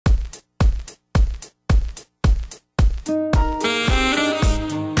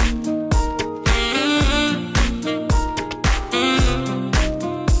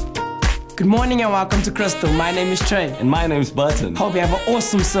morning and welcome to Crystal. My name is Trey. And my name is Burton. Hope you have an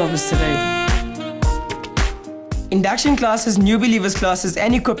awesome service today. Induction classes, new believers classes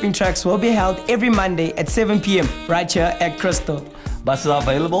and equipping tracks will be held every Monday at 7 p.m. right here at Crystal. Buses are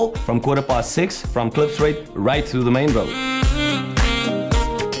available from 6:15 from Klipsreed right through the main road.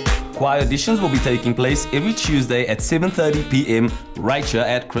 Choir auditions will be taking place every Tuesday at 7:30 p.m. right here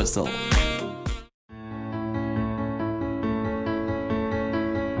at Crystal.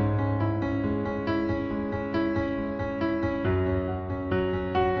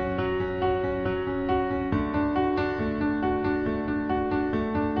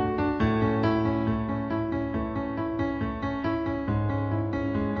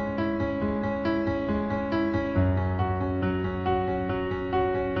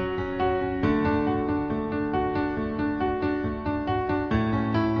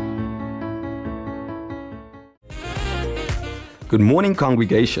 Good morning,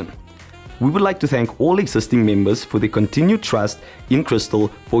 congregation. We would like to thank all existing members for their continued trust in Crystal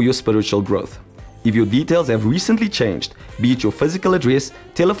for your spiritual growth. If your details have recently changed, be it your physical address,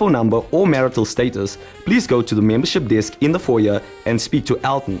 telephone number, or marital status, please go to the membership desk in the foyer and speak to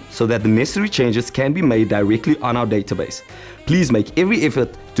Alton so that the necessary changes can be made directly on our database. Please make every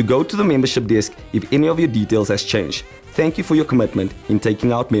effort to go to the membership desk if any of your details has changed. Thank you for your commitment in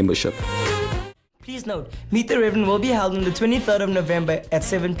taking out membership. Please note, Meet the Reverend will be held on the 23rd of November at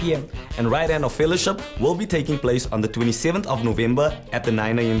 7 p.m. And Right Hand of Fellowship will be taking place on the 27th of November at the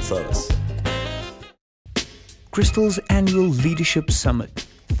 9 a.m. service. Crystal's annual Leadership Summit,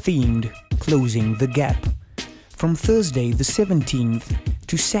 themed Closing the Gap, from Thursday the 17th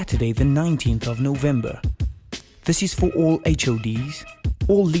to Saturday the 19th of November. This is for all HODs,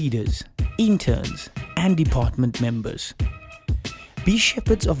 all leaders, interns, and department members. Be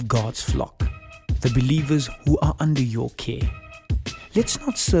shepherds of God's flock, the believers who are under your care. Let's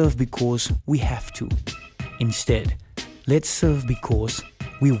not serve because we have to. Instead, let's serve because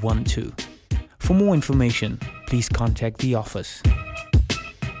we want to. For more information, please contact the office.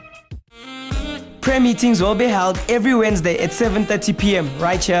 Prayer meetings will be held every Wednesday at 7:30 p.m.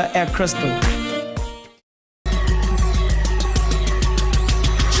 right here at Crystal.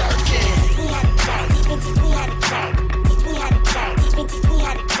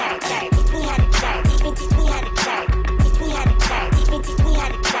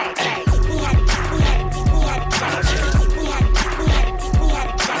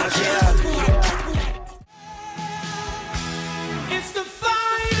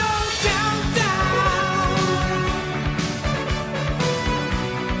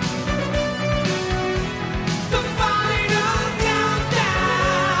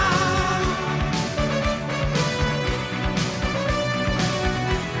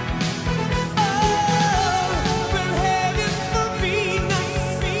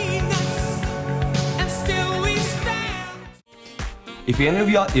 If any of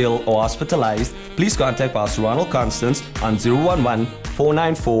you are ill or hospitalized, please contact Pastor Ronald Constance on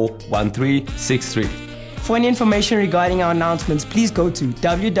 011-494-1363. For any information regarding our announcements, please go to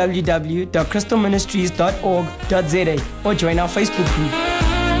www.crystalministries.org.za or join our Facebook group.